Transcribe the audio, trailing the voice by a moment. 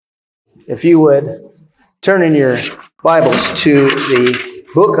If you would turn in your Bibles to the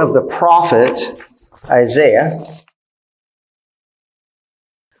book of the prophet Isaiah.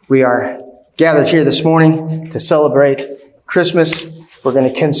 We are gathered here this morning to celebrate Christmas. We're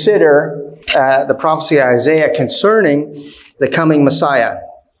going to consider the prophecy of Isaiah concerning the coming Messiah.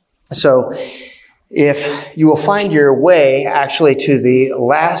 So if you will find your way actually to the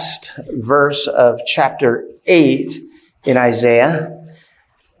last verse of chapter 8 in Isaiah.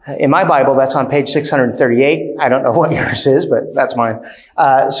 In my Bible, that's on page 638. I don't know what yours is, but that's mine.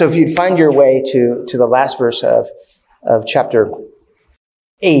 So if you'd find your way to the last verse of chapter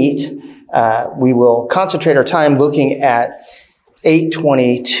 8, we will concentrate our time looking at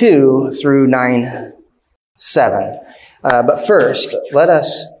 8:22 through 9:7. But first, let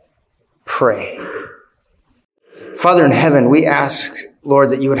us pray. Father in heaven, we ask,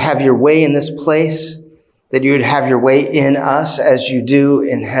 Lord, that you would have your way in this place, that you would have your way in us as you do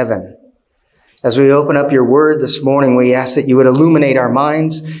in heaven. As we open up your word this morning, we ask that you would illuminate our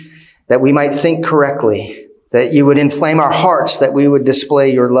minds, that we might think correctly, that you would inflame our hearts, that we would display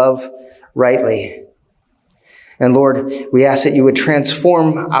your love rightly. And Lord, we ask that you would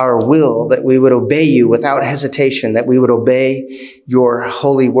transform our will, that we would obey you without hesitation, that we would obey your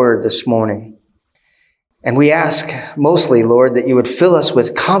holy word this morning. And we ask mostly, Lord, that you would fill us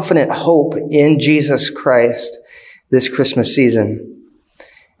with confident hope in Jesus Christ this Christmas season.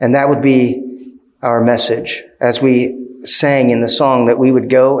 And that would be our message as we sang in the song, that we would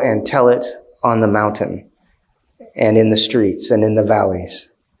go and tell it on the mountain and in the streets and in the valleys.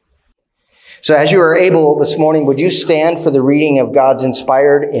 So as you are able this morning, would you stand for the reading of God's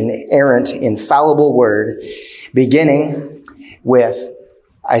inspired, inerrant, infallible word, beginning with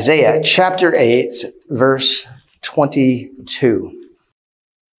Isaiah chapter 8, verse 22.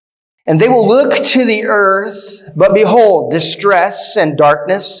 And they will look to the earth, but behold, distress and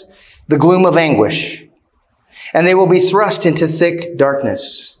darkness, the gloom of anguish. And they will be thrust into thick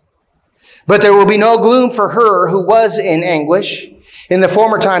darkness. But there will be no gloom for her who was in anguish. In the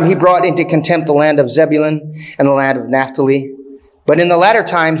former time, he brought into contempt the land of Zebulun and the land of Naphtali. But in the latter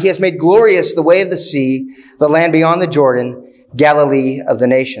time, he has made glorious the way of the sea, the land beyond the Jordan, Galilee of the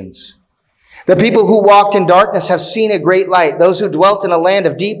nations. The people who walked in darkness have seen a great light. Those who dwelt in a land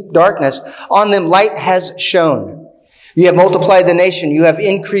of deep darkness, on them light has shone. You have multiplied the nation. You have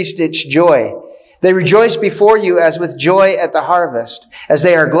increased its joy. They rejoice before you as with joy at the harvest, as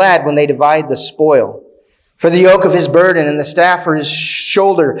they are glad when they divide the spoil. For the yoke of his burden and the staff for his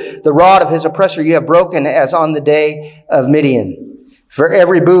shoulder, the rod of his oppressor you have broken as on the day of Midian. For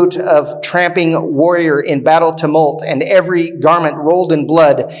every boot of tramping warrior in battle tumult and every garment rolled in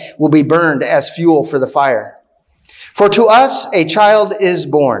blood will be burned as fuel for the fire. For to us a child is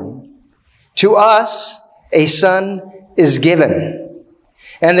born. To us a son is given.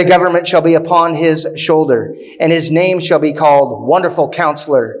 And the government shall be upon his shoulder. And his name shall be called Wonderful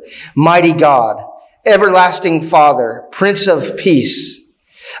Counselor, Mighty God, Everlasting Father, Prince of Peace.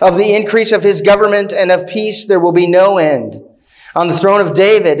 Of the increase of his government and of peace there will be no end. On the throne of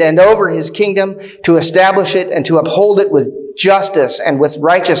David and over his kingdom, to establish it and to uphold it with justice and with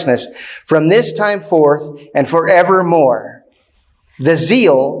righteousness from this time forth and forevermore. The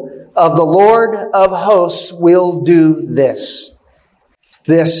zeal of the Lord of hosts will do this.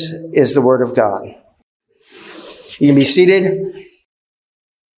 This is the word of God. You can be seated.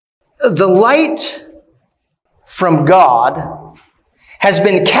 The light from God has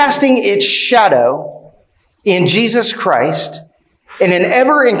been casting its shadow in Jesus Christ in an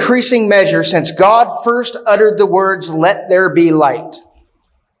ever-increasing measure since God first uttered the words, "Let there be light."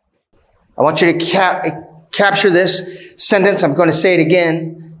 I want you to capture this sentence. I'm going to say it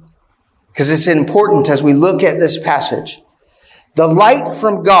again because it's important as we look at this passage. The light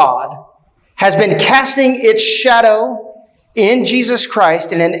from God has been casting its shadow in Jesus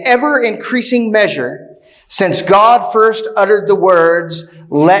Christ in an ever-increasing measure since God first uttered the words,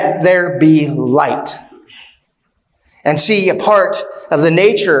 "Let there be light." And see a part of the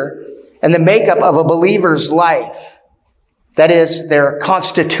nature and the makeup of a believer's life. That is their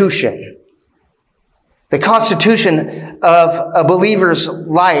constitution. The constitution of a believer's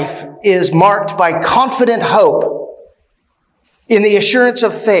life is marked by confident hope in the assurance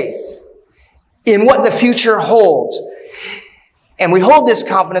of faith, in what the future holds. And we hold this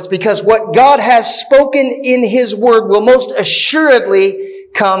confidence because what God has spoken in his word will most assuredly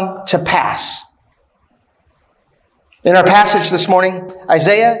come to pass. In our passage this morning,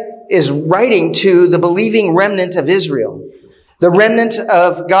 Isaiah is writing to the believing remnant of Israel, the remnant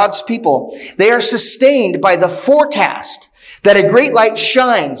of God's people. They are sustained by the forecast that a great light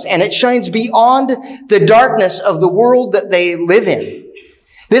shines, and it shines beyond the darkness of the world that they live in.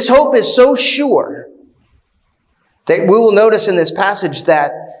 This hope is so sure that we will notice in this passage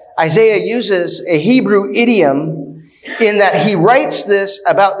that Isaiah uses a Hebrew idiom in that he writes this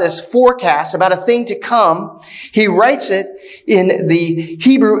about this forecast, about a thing to come. He writes it in the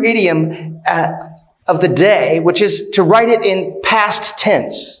Hebrew idiom of the day, which is to write it in past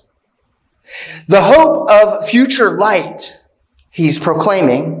tense. The hope of future light, he's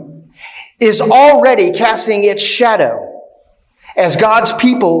proclaiming, is already casting its shadow as God's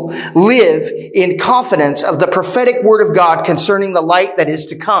people live in confidence of the prophetic word of God concerning the light that is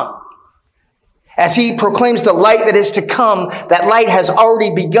to come. As he proclaims the light that is to come, that light has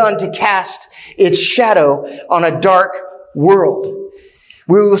already begun to cast its shadow on a dark world.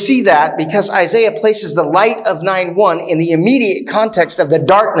 We will see that because Isaiah places the light of 9:1 in the immediate context of the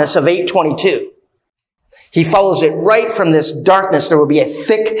darkness of 8:22. He follows it right from this darkness. There will be a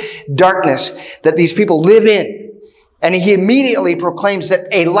thick darkness that these people live in. And he immediately proclaims that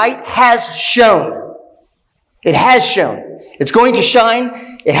a light has shone. It has shone. It's going to shine.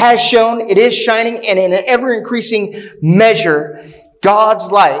 It has shone. It is shining. And in an ever-increasing measure,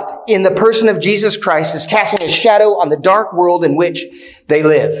 God's light in the person of Jesus Christ is casting a shadow on the dark world in which they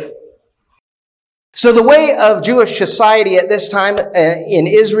live. So the way of Jewish society at this time in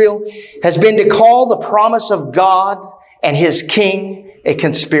Israel has been to call the promise of God and his king a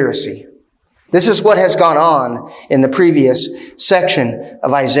conspiracy. This is what has gone on in the previous section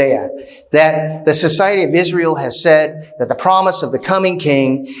of Isaiah, that the society of Israel has said that the promise of the coming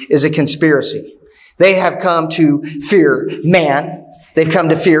king is a conspiracy. They have come to fear man. They've come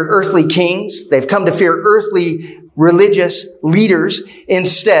to fear earthly kings. They've come to fear earthly religious leaders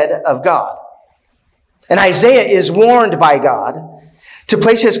instead of God. And Isaiah is warned by God to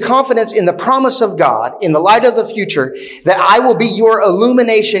place his confidence in the promise of God, in the light of the future, that I will be your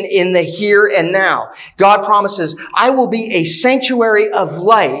illumination in the here and now. God promises, I will be a sanctuary of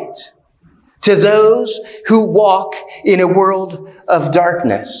light to those who walk in a world of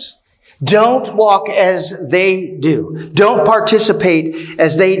darkness. Don't walk as they do. Don't participate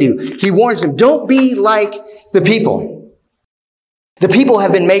as they do. He warns them, don't be like the people. The people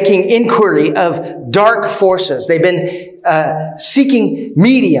have been making inquiry of dark forces. They've been seeking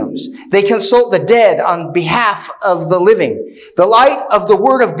mediums. They consult the dead on behalf of the living. The light of the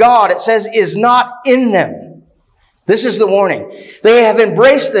word of God, it says, is not in them. This is the warning. They have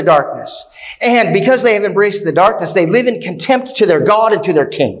embraced the darkness. And because they have embraced the darkness, they live in contempt to their God and to their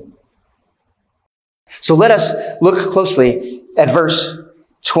king. So let us look closely at verse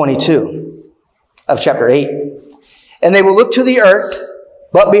 22 of chapter 8. And they will look to the earth,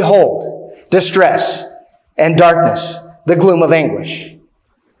 but behold, distress and darkness, the gloom of anguish.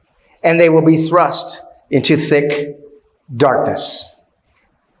 And they will be thrust into thick darkness.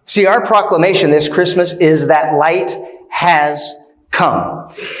 See, our proclamation this Christmas is that light has come.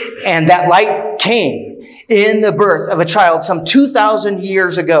 And that light came in the birth of a child some 2,000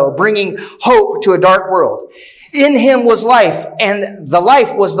 years ago, bringing hope to a dark world. In him was life, and the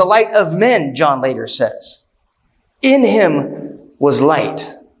life was the light of men, John later says. In him was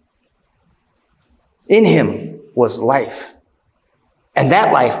light. In him was life. And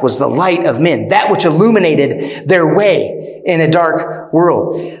that life was the light of men, that which illuminated their way in a dark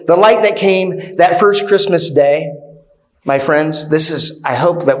world. The light that came that first Christmas day, my friends, I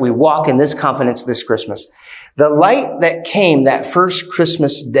hope that we walk in this confidence this Christmas. The light that came that first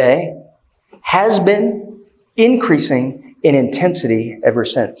Christmas day has been increasing in intensity ever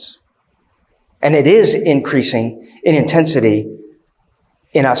since. And it is increasing in intensity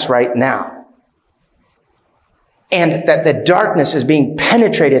in us right now. And that the darkness is being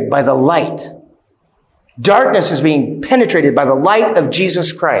penetrated by the light. Darkness is being penetrated by the light of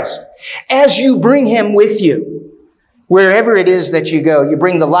Jesus Christ. As you bring him with you, wherever it is that you go, you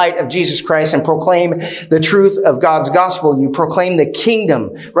bring the light of Jesus Christ and proclaim the truth of God's gospel. You proclaim the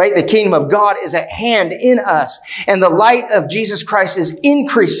kingdom, right? The kingdom of God is at hand in us. And the light of Jesus Christ is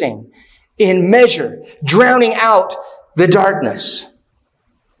increasing in measure, drowning out the darkness.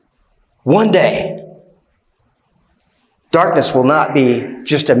 One day, darkness will not be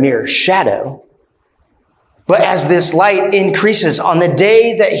just a mere shadow, but as this light increases on the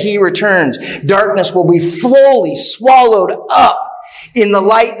day that he returns, darkness will be fully swallowed up in the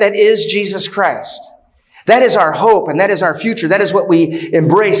light that is Jesus Christ. That is our hope and that is our future. That is what we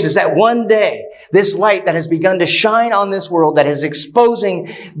embrace, is that one day, this light that has begun to shine on this world, that is exposing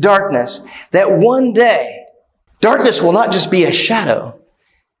darkness, that one day, darkness will not just be a shadow,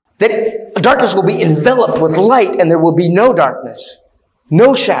 that darkness will be enveloped with light and there will be no darkness,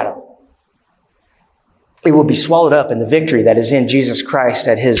 no shadow. It will be swallowed up in the victory that is in Jesus Christ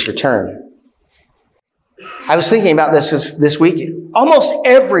at his return. I was thinking about this week. Almost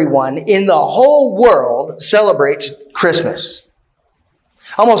everyone in the whole world celebrates Christmas.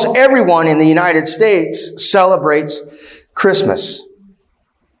 Almost everyone in the United States celebrates Christmas.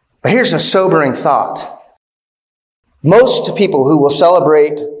 But here's a sobering thought. Most people who will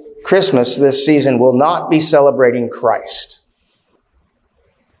celebrate Christmas this season will not be celebrating Christ.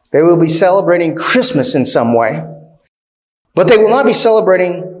 They will be celebrating Christmas in some way, but they will not be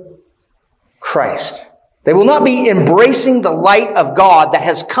celebrating Christ. They will not be embracing the light of God that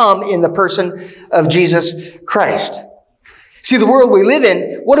has come in the person of Jesus Christ. See, the world we live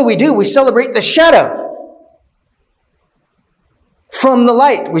in, what do? We celebrate the shadow from the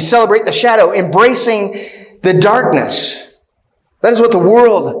light. We celebrate the shadow, embracing the darkness. That is what the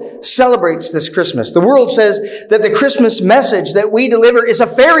world celebrates this Christmas. The world says that the Christmas message that we deliver is a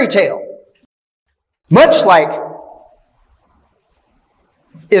fairy tale. Much like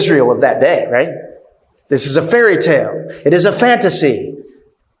Israel of that day, right? This is a fairy tale. It is a fantasy.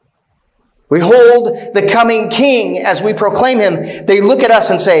 We hold the coming king as we proclaim him. They look at us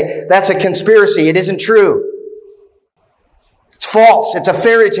and say, that's a conspiracy. It isn't true. It's false. It's a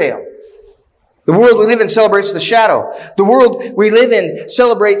fairy tale. The world we live in celebrates the shadow. The world we live in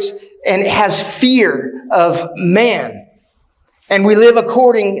celebrates and has fear of man. And they live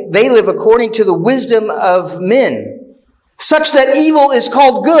according to the wisdom of men, such that evil is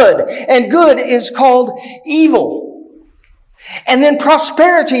called good and good is called evil. And then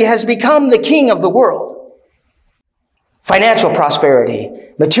prosperity has become the king of the world. Financial prosperity,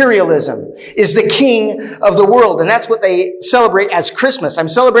 materialism is the king of the world. And that's what they celebrate as Christmas. I'm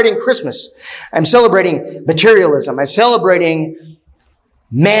celebrating Christmas. I'm celebrating materialism. I'm celebrating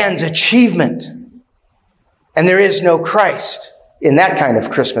man's achievement. And there is no Christ in that kind of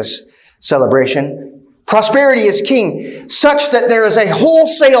Christmas celebration. Prosperity is king, such that there is a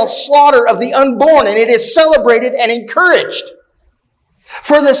wholesale slaughter of the unborn, and it is celebrated and encouraged.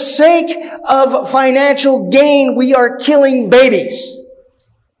 For the sake of financial gain, we are killing babies.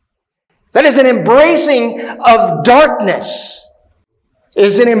 That is an embracing of darkness. It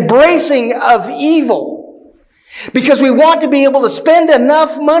is an embracing of evil. Because we want to be able to spend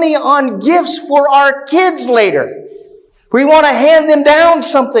enough money on gifts for our kids later. We want to hand them down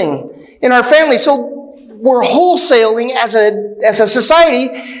something in our family. So we're wholesaling as a society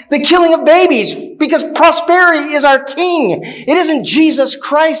the killing of babies because prosperity is our king. It isn't Jesus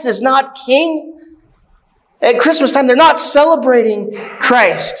Christ is not king. At Christmas time, they're not celebrating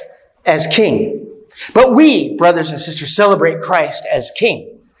Christ as king. But we, brothers and sisters, celebrate Christ as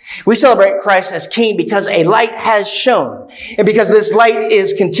king. We celebrate Christ as king because a light has shone and because this light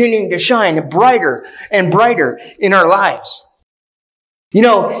is continuing to shine brighter and brighter in our lives. You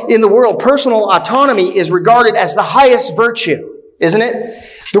know, in the world, personal autonomy is regarded as the highest virtue, isn't it?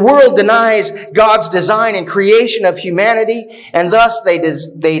 The world denies God's design and creation of humanity, and thus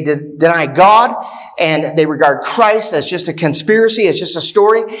they deny God, and they regard Christ as just a conspiracy, as just a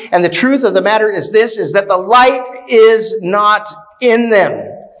story. And the truth of the matter is this, is that the light is not in them.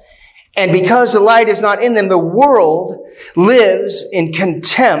 And because the light is not in them, the world lives in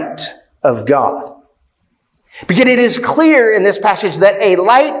contempt of God. Because it is clear in this passage that a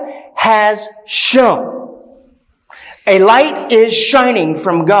light has shone. A light is shining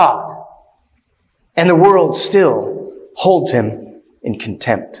from God. And the world still holds him in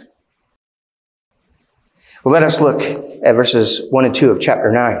contempt. Well, let us look at verses 1 and 2 of chapter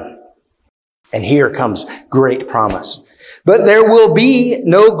 9. And here comes great promise. But there will be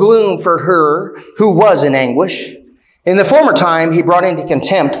no gloom for her who was in anguish. In the former time, he brought into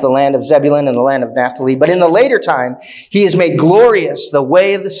contempt the land of Zebulun and the land of Naphtali. But in the later time, he has made glorious the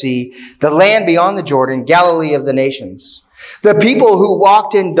way of the sea, the land beyond the Jordan, Galilee of the nations. The people who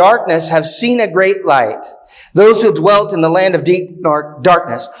walked in darkness have seen a great light. Those who dwelt in the land of deep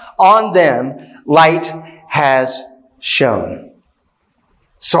darkness, on them light has shone.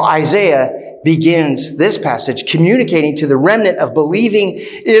 So Isaiah begins this passage communicating to the remnant of believing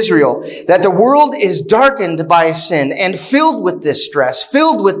Israel that the world is darkened by sin and filled with distress,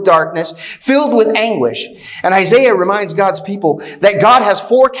 filled with darkness, filled with anguish. And Isaiah reminds God's people that God has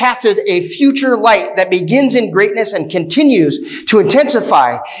forecasted a future light that begins in greatness and continues to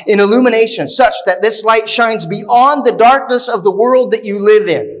intensify in illumination such that this light shines beyond the darkness of the world that you live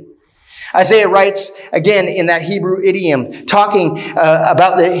in. Isaiah writes again in that Hebrew idiom, talking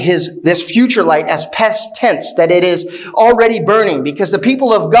about this future light as past tense, that it is already burning because the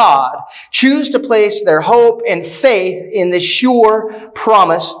people of God choose to place their hope and faith in the sure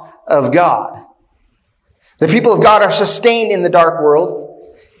promise of God. The people of God are sustained in the dark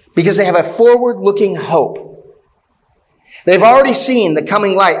world because they have a forward-looking hope. They've already seen the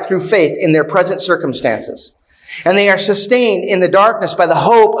coming light through faith in their present circumstances. And they are sustained in the darkness by the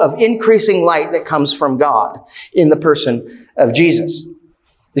hope of increasing light that comes from God in the person of Jesus.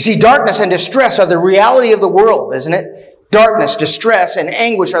 You see, darkness and distress are the reality of the world, isn't it? Darkness, distress, and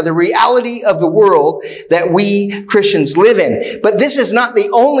anguish are the reality of the world that we Christians live in. But this is not the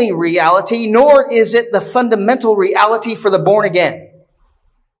only reality, nor is it the fundamental reality for the born again.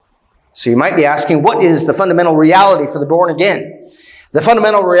 So you might be asking, what is the fundamental reality for the born again? The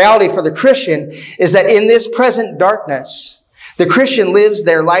fundamental reality for the Christian is that in this present darkness, the Christian lives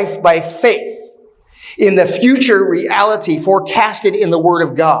their life by faith in the future reality forecasted in the Word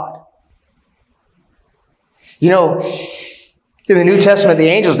of God. You know, in the New Testament, the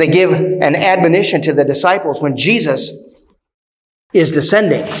angels, they give an admonition to the disciples when Jesus is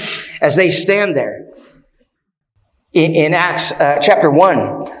descending as they stand there in Acts chapter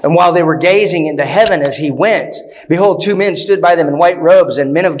 1. And while they were gazing into heaven as he went, behold, two men stood by them in white robes,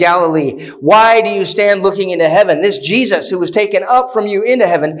 and men of Galilee, why do you stand looking into heaven? This Jesus who was taken up from you into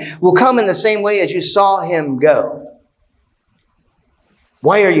heaven will come in the same way as you saw him go.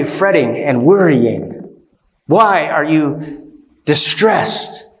 Why are you fretting and worrying? Why are you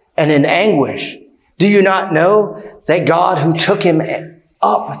distressed and in anguish? Do you not know that God who took him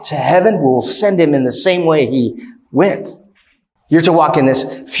up to heaven will send him in the same way he went? You're to walk in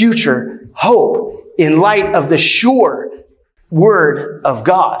this future hope in light of the sure Word of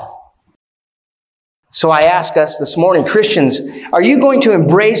God. So I ask us this morning, Christians, are you going to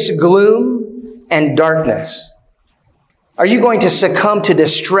embrace gloom and darkness? Are you going to succumb to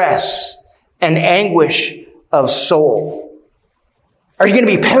distress and anguish of soul? Are you going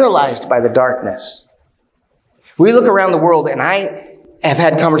to be paralyzed by the darkness? We look around the world, and I have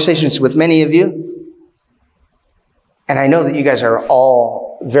had conversations with many of you, and I know that you guys are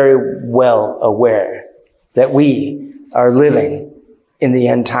all very well aware that we are living in the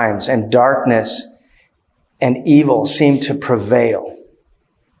end times, and darkness and evil seem to prevail.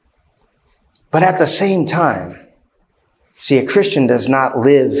 But at the same time, see, a Christian does not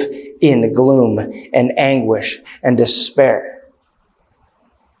live in gloom and anguish and despair,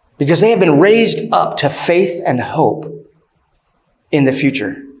 because they have been raised up to faith and hope in the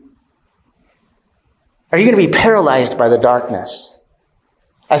future. Are you going to be paralyzed by the darkness?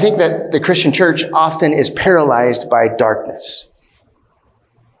 I think that the Christian church often is paralyzed by darkness.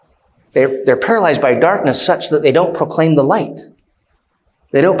 They're paralyzed by darkness such that they don't proclaim the light.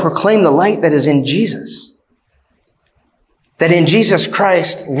 They don't proclaim the light that is in Jesus. That in Jesus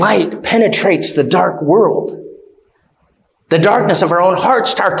Christ, light penetrates the dark world. The darkness of our own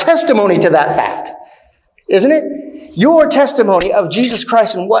hearts, our testimony to that fact, isn't it? Your testimony of Jesus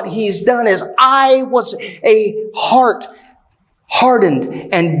Christ and what he's done is, I was a heart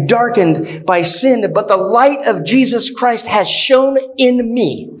hardened and darkened by sin, but the light of Jesus Christ has shone in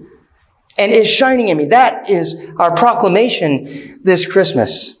me and is shining in me. That is our proclamation this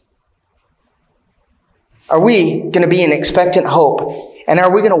Christmas. Are we going to be in expectant hope? And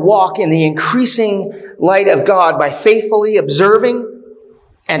are we going to walk in the increasing light of God by faithfully observing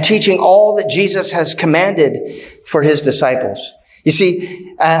and teaching all that Jesus has commanded for his disciples? You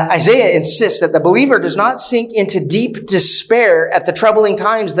see, Isaiah insists that the believer does not sink into deep despair at the troubling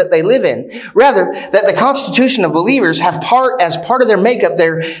times that they live in. Rather, that the constitution of believers have as part of their makeup,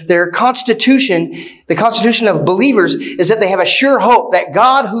 their constitution, the constitution of believers is that they have a sure hope that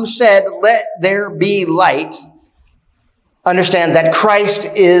God who said, let there be light, understand that Christ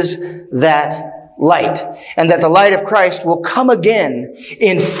is that light, and that the light of Christ will come again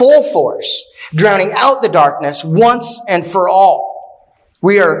in full force, drowning out the darkness once and for all.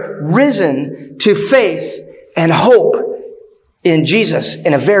 We are risen to faith and hope in Jesus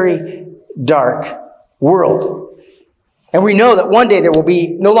in a very dark world. And we know that one day there will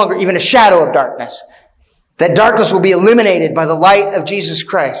be no longer even a shadow of darkness. That darkness will be eliminated by the light of Jesus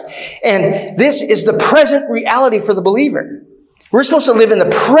Christ. And this is the present reality for the believer. We're supposed to live in the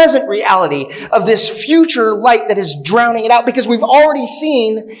present reality of this future light that is drowning it out, because we've already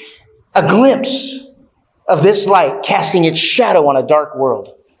seen a glimpse of this light casting its shadow on a dark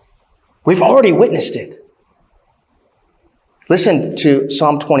world. We've already witnessed it. Listen to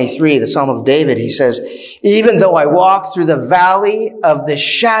Psalm 23, the Psalm of David. He says, even though I walk through the valley of the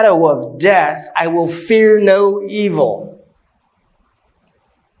shadow of death, I will fear no evil.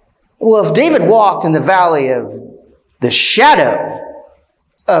 Well, if David walked in the valley of the shadow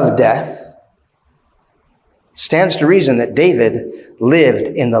of death, stands to reason that David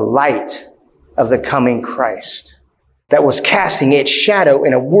lived in the light of the coming Christ that was casting its shadow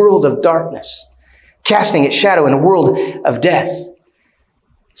in a world of darkness, casting its shadow in a world of death.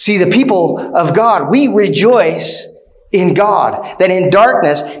 See, the people of God, we rejoice in God, that in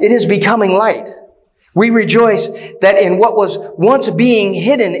darkness it is becoming light. We rejoice that in what was once being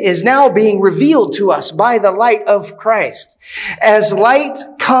hidden is now being revealed to us by the light of Christ. As light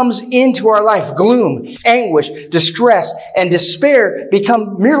comes into our life, gloom, anguish, distress, and despair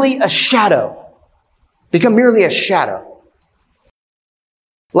become merely a shadow.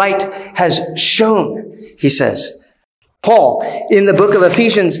 Light has shone, he says. Paul, in the book of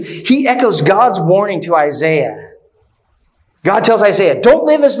Ephesians, he echoes God's warning to Isaiah. God tells Isaiah, don't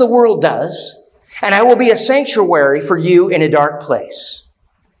live as the world does, and I will be a sanctuary for you in a dark place.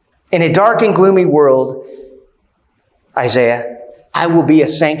 In a dark and gloomy world, Isaiah, I will be a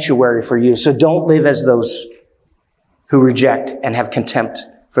sanctuary for you. So don't live as those who reject and have contempt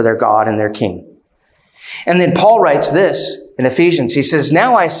for their God and their King. And then Paul writes this in Ephesians. He says,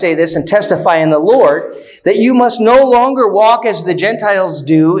 now I say this and testify in the Lord that you must no longer walk as the Gentiles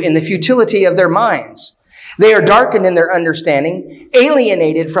do in the futility of their minds. They are darkened in their understanding,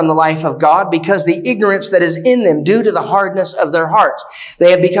 alienated from the life of God because the ignorance that is in them due to the hardness of their hearts.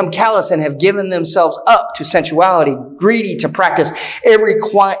 They have become callous and have given themselves up to sensuality, greedy to practice every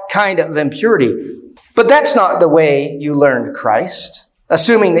kind of impurity. But that's not the way you learned Christ.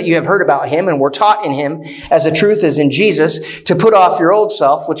 Assuming that you have heard about him and were taught in him as the truth is in Jesus, to put off your old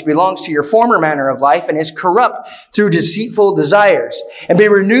self, which belongs to your former manner of life and is corrupt through deceitful desires, and be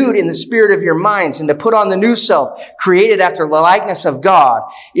renewed in the spirit of your minds, and to put on the new self, created after the likeness of God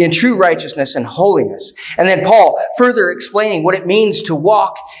in true righteousness and holiness. And then Paul, further explaining what it means to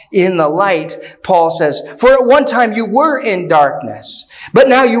walk in the light, Paul says, for at one time you were in darkness, but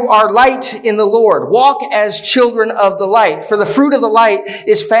now you are light in the Lord. Walk as children of the light, for the fruit of the light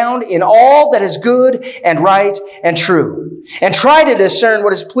is found in all that is good and right and true. And try to discern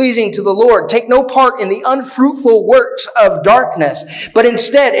what is pleasing to the Lord. Take no part in the unfruitful works of darkness, but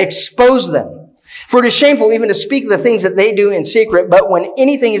instead expose them. For it is shameful even to speak of the things that they do in secret, but when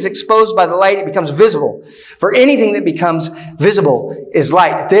anything is exposed by the light, it becomes visible. For anything that becomes visible is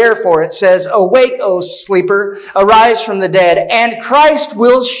light. Therefore it says, awake, O sleeper, arise from the dead, and Christ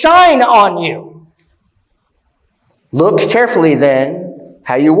will shine on you. Look carefully then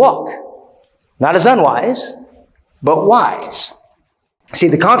how you walk, not as unwise, but wise. See,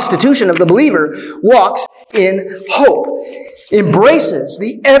 the constitution of the believer walks in hope, embraces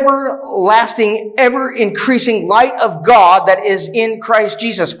the everlasting, ever-increasing light of God that is in Christ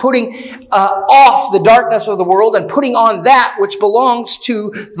Jesus, putting off the darkness of the world and putting on that which belongs to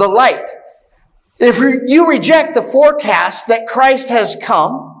the light. If you reject the forecast that Christ has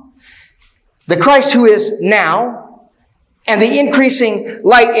come, the Christ who is now, and the increasing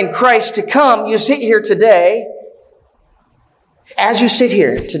light in Christ to come, you sit here today, as you sit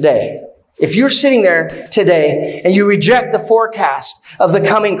here today, if you're sitting there today and you reject the forecast of the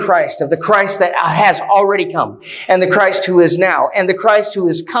coming Christ, of the Christ that has already come, and the Christ who is now, and the Christ who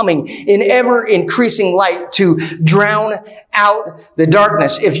is coming in ever increasing light to drown out the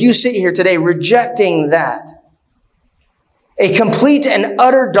darkness, if you sit here today rejecting that, a complete and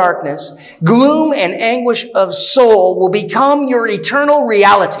utter darkness, gloom and anguish of soul will become your eternal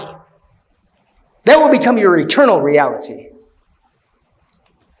reality. That will become your eternal reality.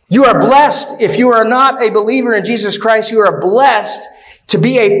 You are blessed. If you are not a believer in Jesus Christ, you are blessed to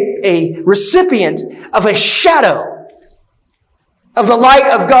be a recipient of a shadow of the light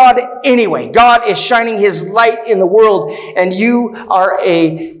of God anyway. God is shining his light in the world, and you are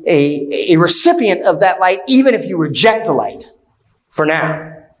a recipient of that light, even if you reject the light for now.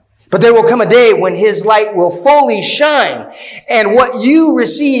 But there will come a day when his light will fully shine, and what you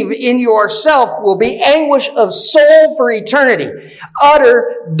receive in yourself will be anguish of soul for eternity,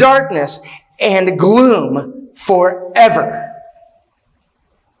 utter darkness and gloom forever.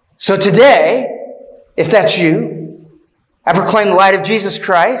 So today, if that's you, I proclaim the light of Jesus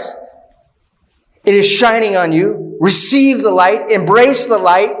Christ. It is shining on you. Receive the light, embrace the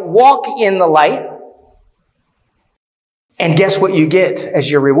light, walk in the light. And guess what you get as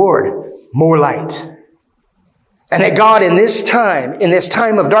your reward? More light. And that God in this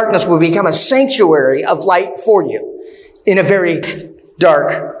time of darkness will become a sanctuary of light for you in a very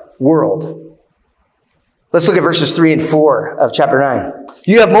dark world. Let's look at verses 3 and 4 of chapter 9.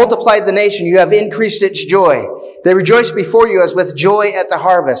 You have multiplied the nation. You have increased its joy. They rejoice before you as with joy at the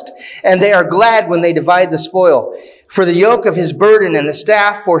harvest. And they are glad when they divide the spoil. For the yoke of his burden and the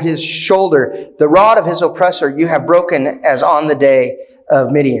staff for his shoulder, the rod of his oppressor, you have broken as on the day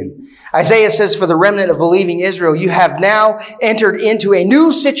of Midian. Isaiah says, for the remnant of believing Israel, you have now entered into a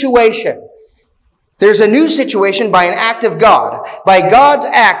new situation. There's a new situation by an act of God. By God's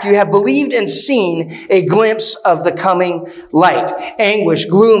act, you have believed and seen a glimpse of the coming light. Anguish,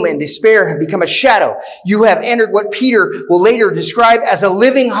 gloom, and despair have become a shadow. You have entered what Peter will later describe as a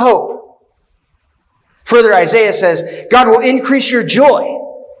living hope. Further, Isaiah says, God will increase your joy.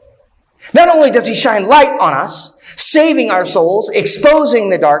 Not only does he shine light on us, saving our souls, exposing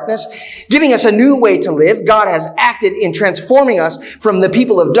the darkness, giving us a new way to live, God has acted in transforming us from the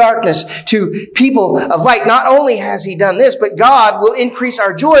people of darkness to people of light. Not only has he done this, but God will increase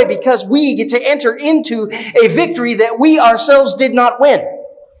our joy because we get to enter into a victory that we ourselves did not win.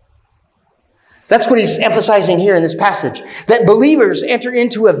 That's what he's emphasizing here in this passage, that believers enter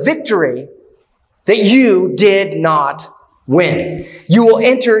into a victory that you did not win. You will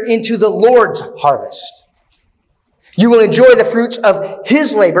enter into the Lord's harvest. You will enjoy the fruits of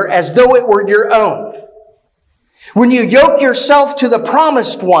his labor as though it were your own. When you yoke yourself to the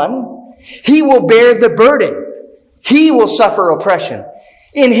promised one, he will bear the burden. He will suffer oppression.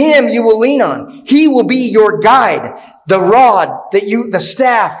 In him you will lean on. He will be your guide, the rod the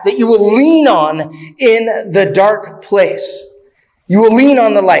staff that you will lean on in the dark place. You will lean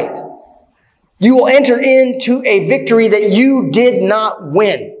on the light. You will enter into a victory that you did not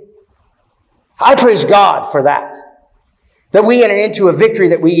win. I praise God for that. That we enter into a victory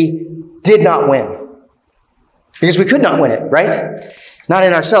that we did not win. Because we could not win it, right? Not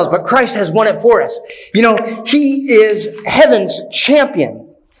in ourselves, but Christ has won it for us. You know, he is heaven's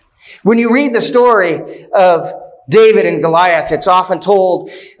champion. When you read the story of David and Goliath, it's often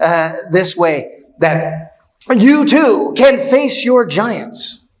told this way, that you too can face your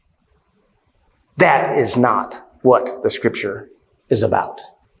giants. That is not what the scripture is about.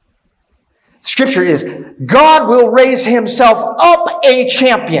 Scripture is, God will raise himself up a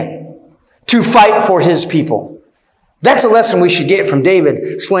champion to fight for his people. That's a lesson we should get from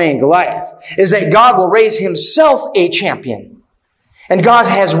David slaying Goliath, is that God will raise himself a champion. And God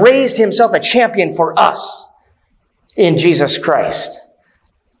has raised himself a champion for us in Jesus Christ.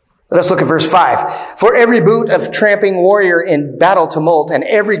 Let us look at verse 5. For every boot of tramping warrior in battle tumult and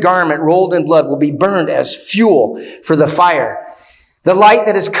every garment rolled in blood will be burned as fuel for the fire. The light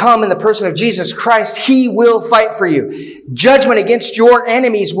that has come in the person of Jesus Christ, he will fight for you. Judgment against your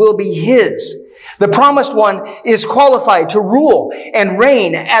enemies will be his. The promised one is qualified to rule and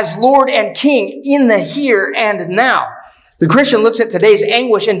reign as Lord and King in the here and now. The Christian looks at today's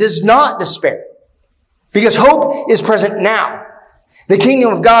anguish and does not despair, because hope is present now. The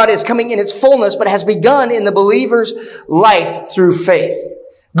kingdom of God is coming in its fullness, but has begun in the believer's life through faith.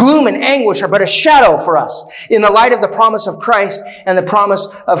 Gloom and anguish are but a shadow for us in the light of the promise of Christ and the promise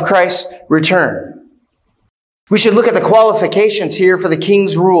of Christ's return. We should look at the qualifications here for the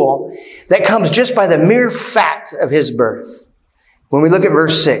king's rule that comes just by the mere fact of his birth. When we look at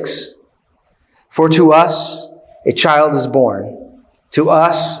verse 6, for to us a child is born, to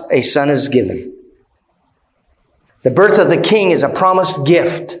us a son is given. The birth of the king is a promised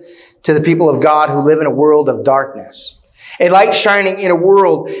gift to the people of God who live in a world of darkness. A light shining in a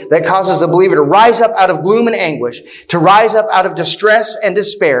world that causes the believer to rise up out of gloom and anguish, to rise up out of distress and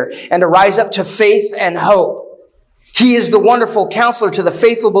despair, and to rise up to faith and hope. He is the wonderful counselor to the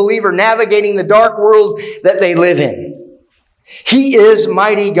faithful believer navigating the dark world that they live in. He is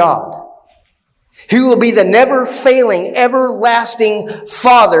mighty God. He will be the never-failing, everlasting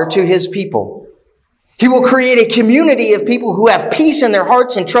Father to his people. He will create a community of people who have peace in their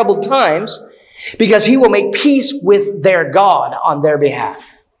hearts in troubled times, because he will make peace with their God on their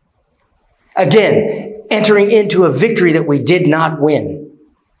behalf. Again, entering into a victory that we did not win.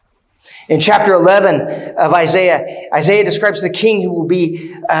 In chapter 11 of Isaiah, Isaiah describes the king who will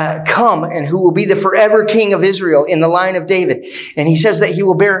be come and who will be the forever king of Israel in the line of David. And he says that he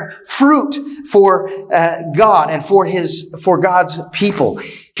will bear fruit for God and for God's people.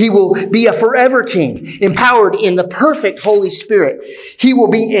 He will be a forever king, empowered in the perfect Holy Spirit. He will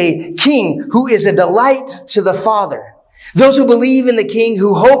be a king who is a delight to the Father. Those who believe in the king,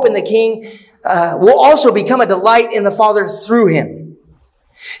 who hope in the king, will also become a delight in the Father through him.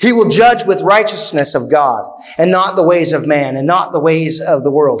 He will judge with righteousness of God and not the ways of man and not the ways of the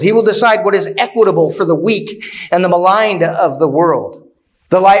world. He will decide what is equitable for the weak and the maligned of the world.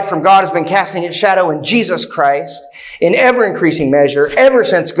 The light from God has been casting its shadow in Jesus Christ in ever increasing measure ever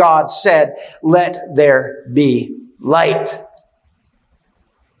since God said, "Let there be light."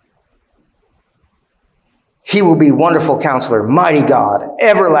 He will be wonderful counselor, mighty God,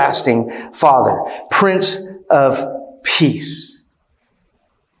 everlasting Father, Prince of Peace.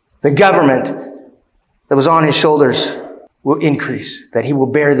 The government that was on his shoulders will increase, that he will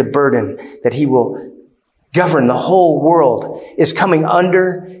bear the burden, that he will govern the whole world is coming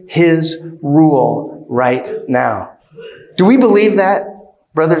under his rule right now. Do we believe that,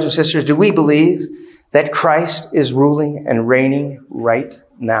 brothers and sisters? Do we believe that Christ is ruling and reigning right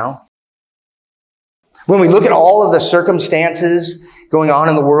now? When we look at all of the circumstances going on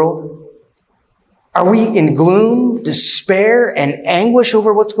in the world, are we in gloom, despair, and anguish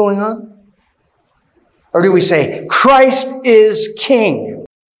over what's going on? Or do we say, Christ is King?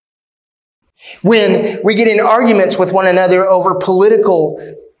 When we get in arguments with one another over political,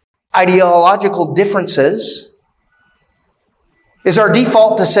 ideological differences, is our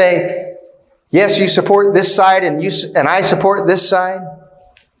default to say, yes, you support this side and I support this side?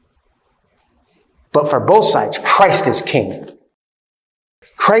 But for both sides, Christ is King.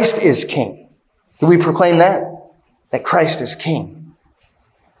 Christ is King. Do we proclaim that? That Christ is King.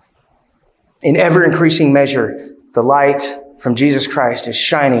 In ever-increasing measure, the light from Jesus Christ is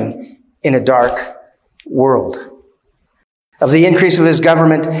shining in a dark world. Of the increase of his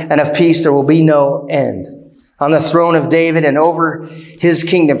government and of peace, there will be no end. On the throne of David and over his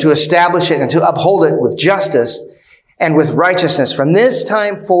kingdom, to establish it and to uphold it with justice and with righteousness from this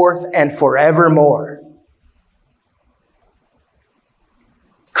time forth and forevermore.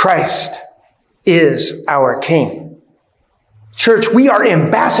 Christ is our King. Church, we are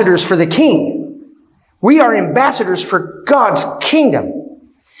ambassadors for the King. We are ambassadors for God's kingdom.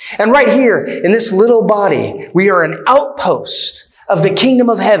 And right here in this little body, we are an outpost of the kingdom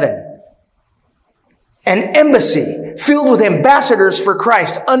of heaven. An embassy filled with ambassadors for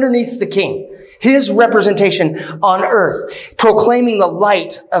Christ underneath the King. His representation on earth, proclaiming the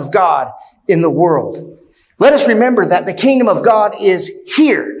light of God in the world. Let us remember that the kingdom of God is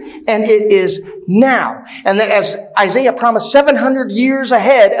here, and it is now. And that as Isaiah promised 700 years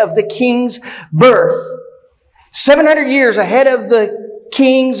ahead of the king's birth, 700 years ahead of the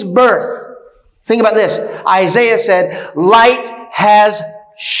king's birth, think about this. Isaiah said, light has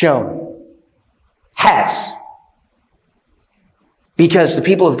shone. Has. Because the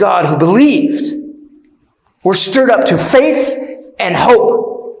people of God who believed were stirred up to faith and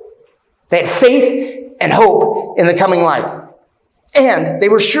hope. They had faith and hope in the coming light. And they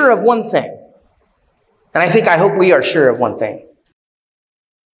were sure of one thing. And I hope we are sure of one thing.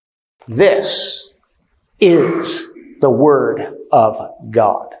 This is the Word of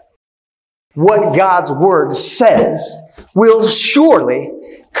God. What God's Word says will surely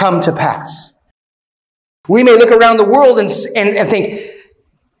come to pass. We may look around the world and think,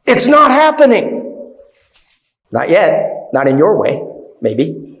 it's not happening. Not yet. Not in your way,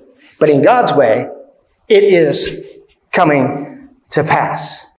 maybe. But in God's way, it is coming to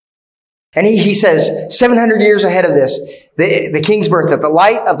pass. And he says, 700 years ahead of this, the king's birth, that the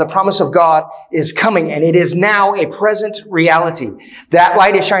light of the promise of God is coming, and it is now a present reality. That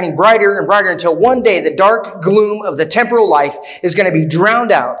light is shining brighter and brighter until one day the dark gloom of the temporal life is going to be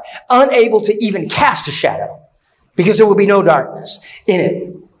drowned out, unable to even cast a shadow, because there will be no darkness in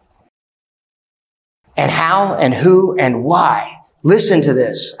it. And how and who and why? Listen to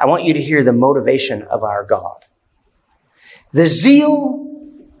this. I want you to hear the motivation of our God. The zeal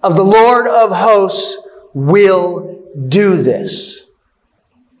of the Lord of hosts will do this.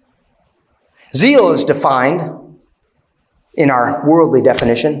 Zeal is defined in our worldly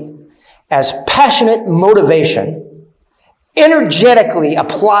definition as passionate motivation, energetically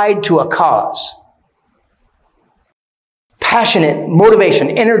applied to a cause. Passionate motivation,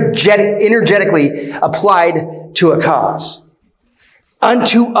 energetically applied to a cause.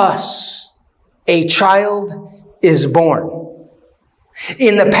 Unto us a child is born.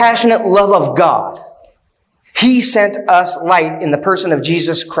 In the passionate love of God, He sent us light in the person of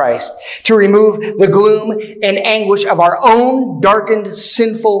Jesus Christ to remove the gloom and anguish of our own darkened,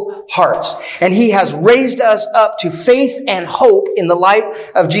 sinful hearts. And He has raised us up to faith and hope in the light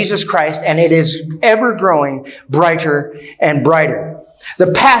of Jesus Christ, and it is ever growing brighter and brighter.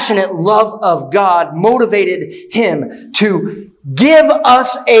 The passionate love of God motivated Him to give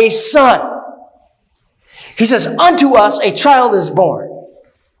us a son. He says, unto us a child is born.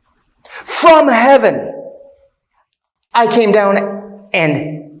 From heaven I came down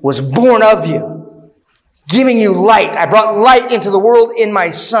and was born of you, giving you light. I brought light into the world in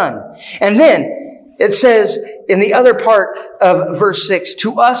my son. And then it says in the other part of verse 6,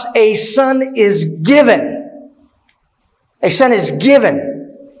 to us a son is given. A son is given.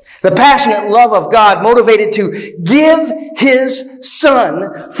 The passionate love of God motivated to give His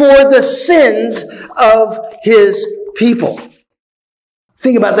Son for the sins of His people.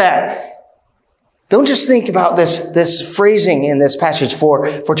 Think about that. Don't just think about this phrasing in this passage,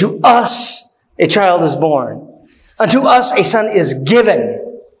 for to us a child is born. Unto us a son is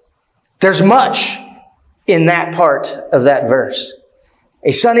given. There's much in that part of that verse.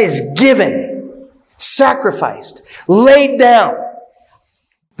 A son is given, sacrificed, laid down.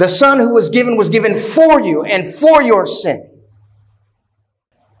 The son who was given for you and for your sin.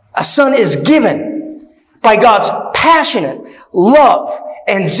 A son is given by God's passionate love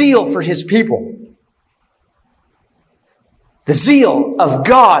and zeal for his people. The zeal of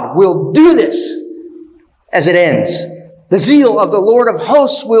God will do this as it ends. The zeal of the Lord of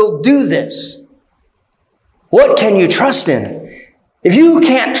hosts will do this. What can you trust in? If you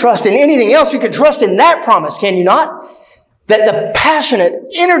can't trust in anything else, you can trust in that promise, can you not? That the passionate,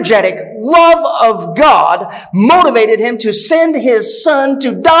 energetic love of God motivated him to send his son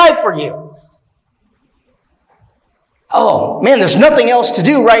to die for you. Oh, man, there's nothing else to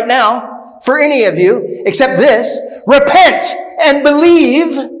do right now for any of you except this. Repent and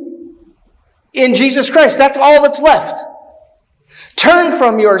believe in Jesus Christ. That's all that's left. Turn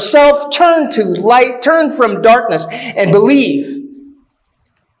from yourself, turn to light, turn from darkness, and believe.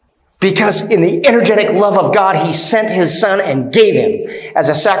 Because in the energetic love of God, he sent his son and gave him as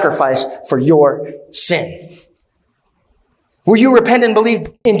a sacrifice for your sin. Will you repent and believe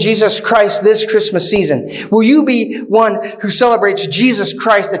in Jesus Christ this Christmas season? Will you be one who celebrates Jesus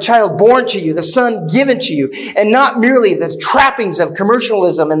Christ, the child born to you, the son given to you, and not merely the trappings of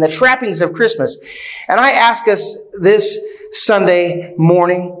commercialism and the trappings of Christmas? And I ask us this Sunday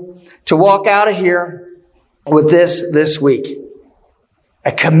morning to walk out of here with this week.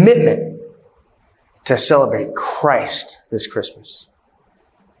 A commitment to celebrate Christ this Christmas.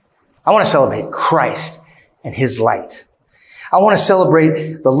 I want to celebrate Christ and his light. I want to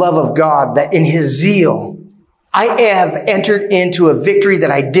celebrate the love of God that in his zeal, I have entered into a victory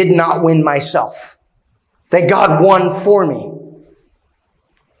that I did not win myself. That God won for me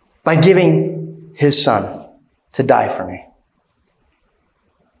by giving his son to die for me.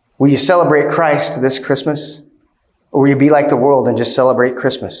 Will you celebrate Christ this Christmas? Or will you be like the world and just celebrate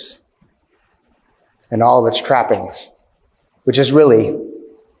Christmas and all of its trappings, which is really,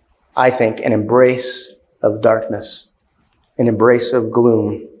 I think, an embrace of darkness, an embrace of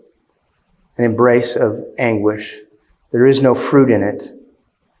gloom, an embrace of anguish. There is no fruit in it.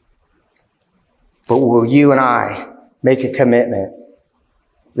 But will you and I make a commitment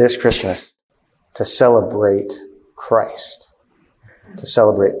this Christmas to celebrate Christ, to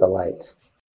celebrate the light?